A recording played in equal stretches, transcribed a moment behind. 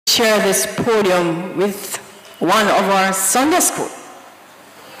share this podium with one of our Sunday school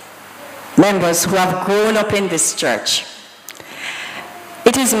members who have grown up in this church.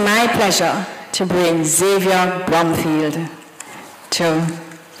 It is my pleasure to bring Xavier Bromfield to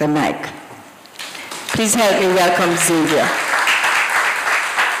the mic. Please help me welcome Xavier.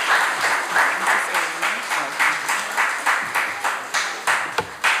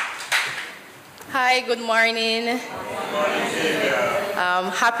 Hi, good morning. Good morning, Xavier.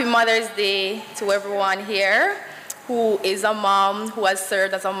 Happy Mother's Day to everyone here who is a mom, who has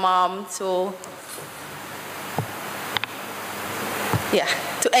served as a mom to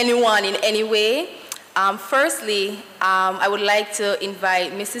anyone in any way. Firstly, I would like to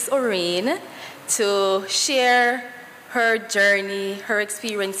invite Mrs. Orane to share her journey, her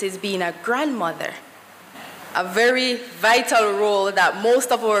experiences being a grandmother. A very vital role that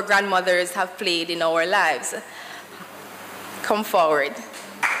most of our grandmothers have played in our lives. Come forward.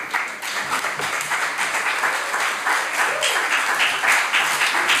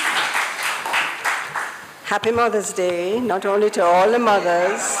 Happy Mother's Day, not only to all the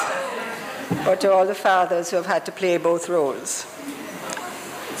mothers, but to all the fathers who have had to play both roles.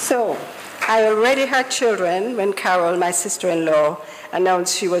 So, I already had children when Carol, my sister-in-law,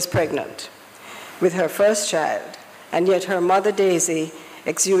 announced she was pregnant with her first child, and yet her mother, Daisy,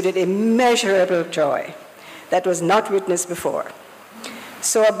 exuded immeasurable joy that was not witnessed before.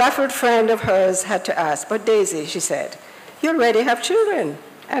 So a baffled friend of hers had to ask, "But Daisy," she said, "you already have children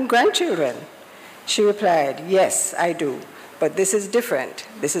and grandchildren." She replied, "Yes, I do, but this is different.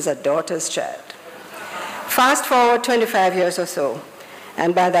 This is a daughter's child." Fast forward 25 years or so,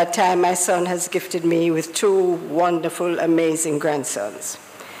 and by that time my son has gifted me with 2 wonderful, amazing grandsons.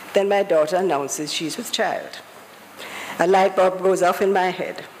 Then my daughter announces she's with child. A light bulb goes off in my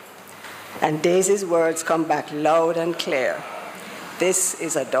head, and Daisy's words come back loud and clear. This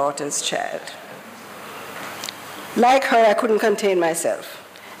is a daughter's child. Like her, I couldn't contain myself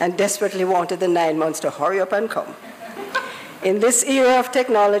and desperately wanted the 9 months to hurry up and come. In this era of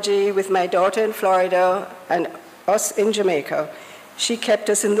technology, with my daughter in Florida and us in Jamaica, she kept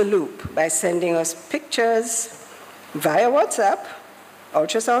us in the loop by sending us pictures via WhatsApp,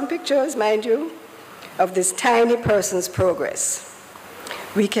 ultrasound pictures, mind you, of this tiny person's progress.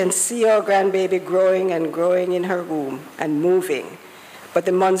 We can see our grandbaby growing and growing in her womb and moving, but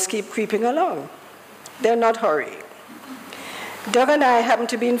the months keep creeping along. They're not hurrying. Doug and I happen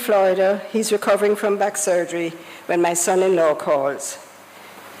to be in Florida. He's recovering from back surgery when my son-in-law calls.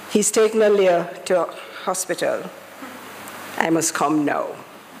 He's taken Aaliyah to a hospital. I must come now.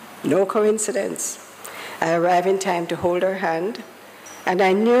 No coincidence. I arrive in time to hold her hand, and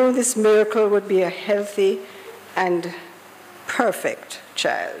I knew this miracle would be a healthy and perfect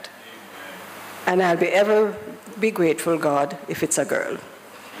child. And I'll ever be grateful, God, if it's a girl.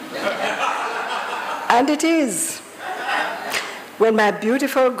 And it is. When my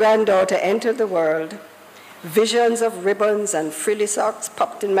beautiful granddaughter entered the world, visions of ribbons and frilly socks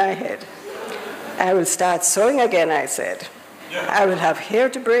popped in my head. I will start sewing again, I said. I will have hair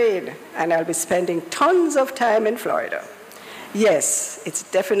to braid, and I'll be spending tons of time in Florida. Yes, it's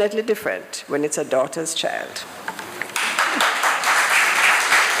definitely different when it's a daughter's child.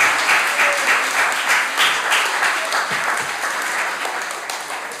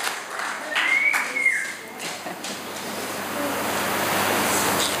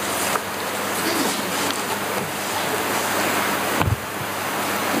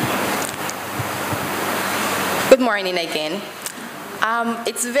 Good morning again.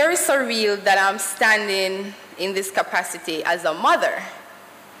 It's very surreal that I'm standing in this capacity as a mother.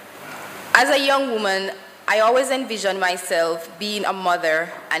 As a young woman, I always envisioned myself being a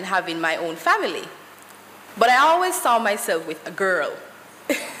mother and having my own family. But I always saw myself with a girl.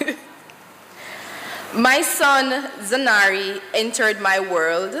 My son, Zanari, entered my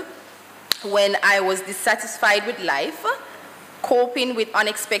world when I was dissatisfied with life, coping with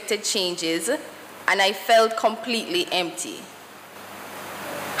unexpected changes, and I felt completely empty.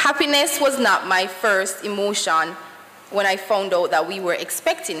 Happiness was not my first emotion when I found out that we were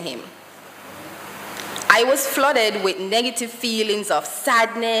expecting him. I was flooded with negative feelings of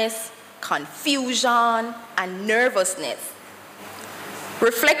sadness, confusion, and nervousness.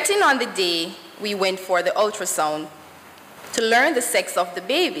 Reflecting on the day we went for the ultrasound to learn the sex of the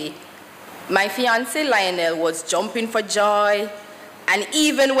baby, my fiancé Lionel was jumping for joy and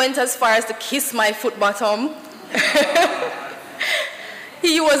even went as far as to kiss my foot bottom.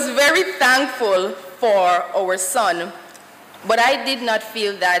 He was very thankful for our son, but I did not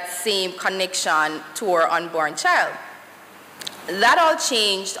feel that same connection to our unborn child. That all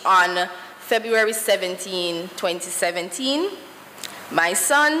changed on February 17, 2017, my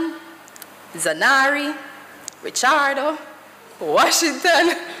son, Zanari, Richardo,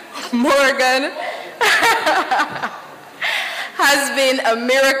 Washington, Morgan, has been a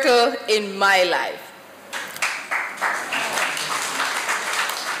miracle in my life.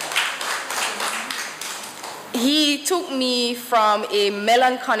 He took me from a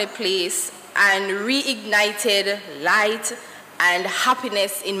melancholy place and reignited light and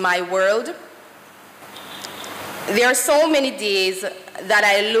happiness in my world. There are so many days that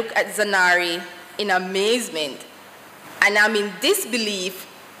I look at Zanari in amazement, and I'm in disbelief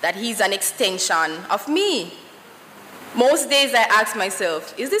that he's an extension of me. Most days I ask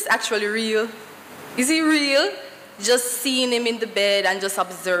myself, is this actually real? Is he real? Just seeing him in the bed and just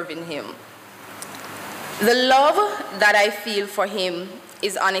observing him. The love that I feel for him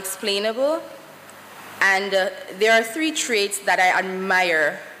is unexplainable, and there are 3 traits that I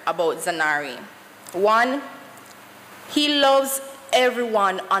admire about Zanari. 1, he loves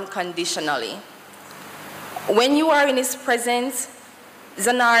everyone unconditionally. When you are in his presence,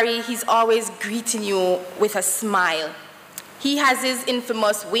 Zanari, he's always greeting you with a smile. He has his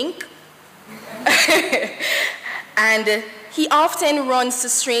infamous wink, and he often runs to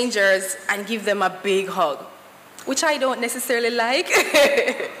strangers and gives them a big hug, which I don't necessarily like.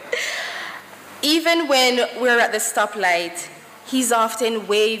 Even when we're at the stoplight, he's often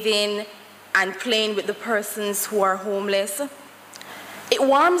waving and playing with the persons who are homeless. It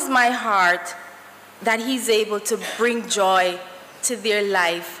warms my heart that he's able to bring joy to their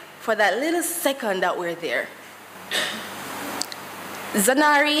life for that little second that we're there.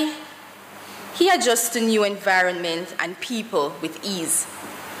 Zanari, he adjusts to new environment and people with ease.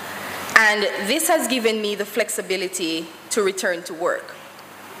 And this has given me the flexibility to return to work.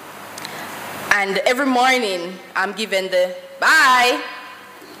 And every morning, I'm given the bye.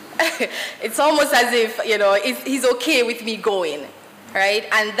 It's almost as if, you know, he's okay with me going, right?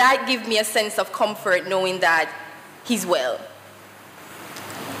 And that gives me a sense of comfort knowing that he's well.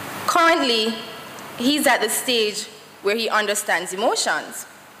 Currently, he's at the stage where he understands emotions.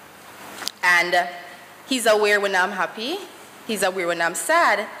 And he's aware when I'm happy, he's aware when I'm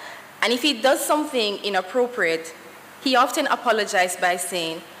sad. And if he does something inappropriate, he often apologizes by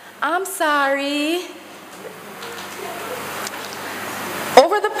saying, "I'm sorry."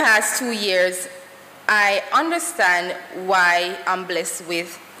 Over the past 2 years, I understand why I'm blessed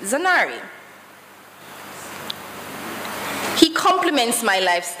with Zanari. He complements my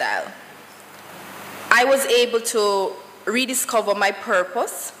lifestyle. I was able to rediscover my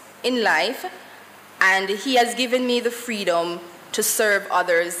purpose in life, and he has given me the freedom to serve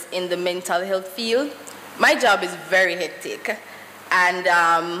others in the mental health field. My job is very hectic,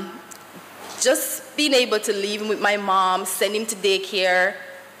 and just being able to leave him with my mom, send him to daycare,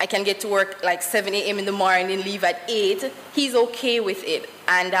 I can get to work like 7 a.m. in the morning, leave at 8. He's okay with it,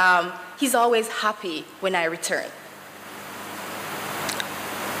 and he's always happy when I return.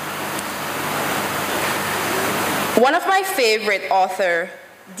 One of my favorite authors,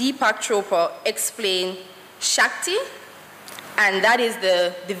 Deepak Chopra, explained Shakti, and that is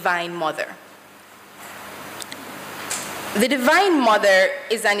the Divine Mother. The Divine Mother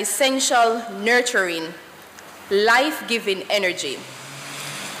is an essential, nurturing, life-giving energy.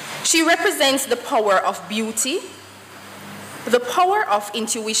 She represents the power of beauty, the power of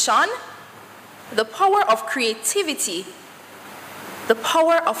intuition, the power of creativity, the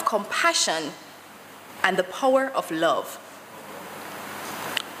power of compassion, and the power of love.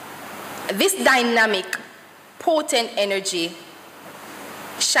 This dynamic, potent energy,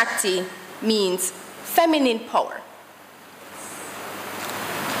 Shakti, means feminine power.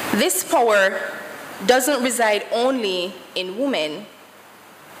 This power doesn't reside only in women.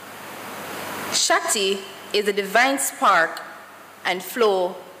 Shakti is the divine spark and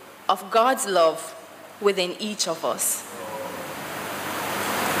flow of God's love within each of us.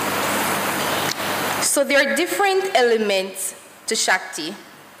 So there are different elements to Shakti.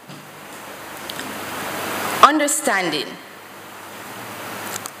 Understanding.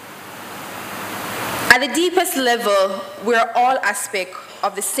 At the deepest level, we are all aspects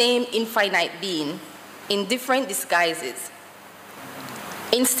of the same infinite being in different disguises.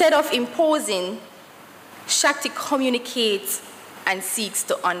 Instead of imposing, Shakti communicates and seeks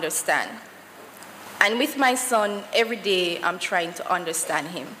to understand. And with my son, every day I'm trying to understand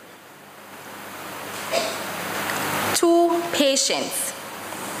him. 2, patience.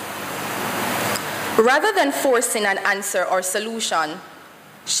 Rather than forcing an answer or solution,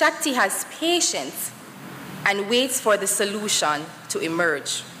 Shakti has patience and waits for the solution to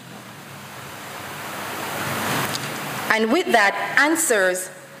emerge. And with that, answers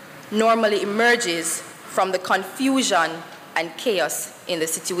normally emerges from the confusion and chaos in the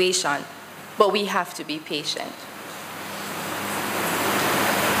situation, but we have to be patient.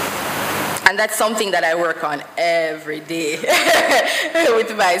 And that's something that I work on every day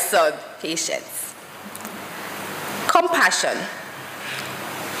with my son, patience. Compassion.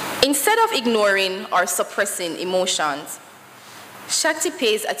 Instead of ignoring or suppressing emotions, Shakti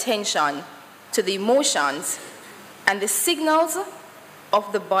pays attention to the emotions and the signals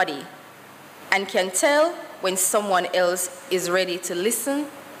of the body and can tell when someone else is ready to listen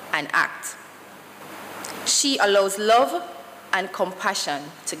and act. She allows love and compassion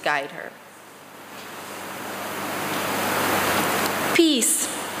to guide her. Peace.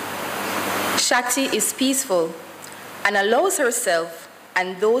 Shakti is peaceful and allows herself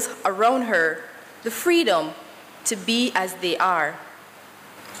and those around her the freedom to be as they are.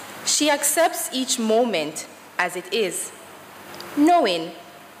 She accepts each moment as it is, knowing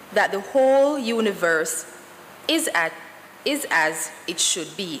that the whole universe is as it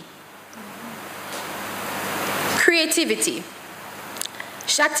should be. Creativity.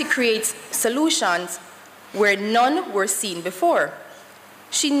 Shakti creates solutions where none were seen before.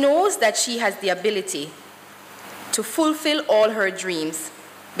 She knows that she has the ability to fulfill all her dreams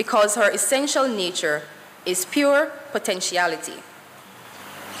because her essential nature is pure potentiality.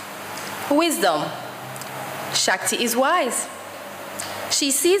 Wisdom. Shakti is wise.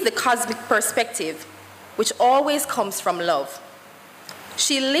 She sees the cosmic perspective, which always comes from love.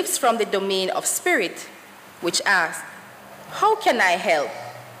 She lives from the domain of spirit, which asks, how can I help?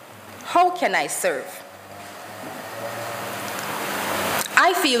 How can I serve?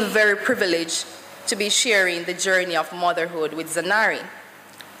 I feel very privileged to be sharing the journey of motherhood with Zanari,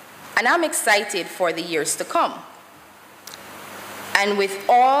 and I'm excited for the years to come. And with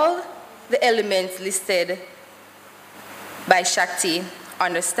all the elements listed by Shakti,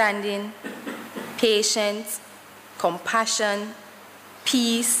 understanding, patience, compassion,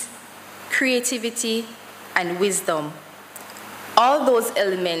 peace, creativity, and wisdom, all those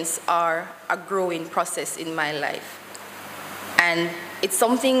elements are a growing process in my life. And it's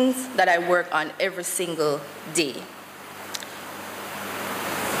something that I work on every single day.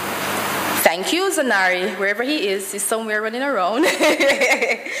 Thank you, Zanari, wherever he is, he's somewhere running around,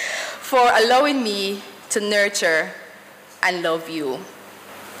 for allowing me to nurture and love you.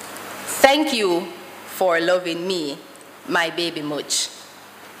 Thank you for loving me, my baby Much.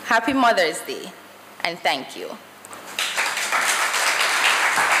 Happy Mother's Day, and thank you.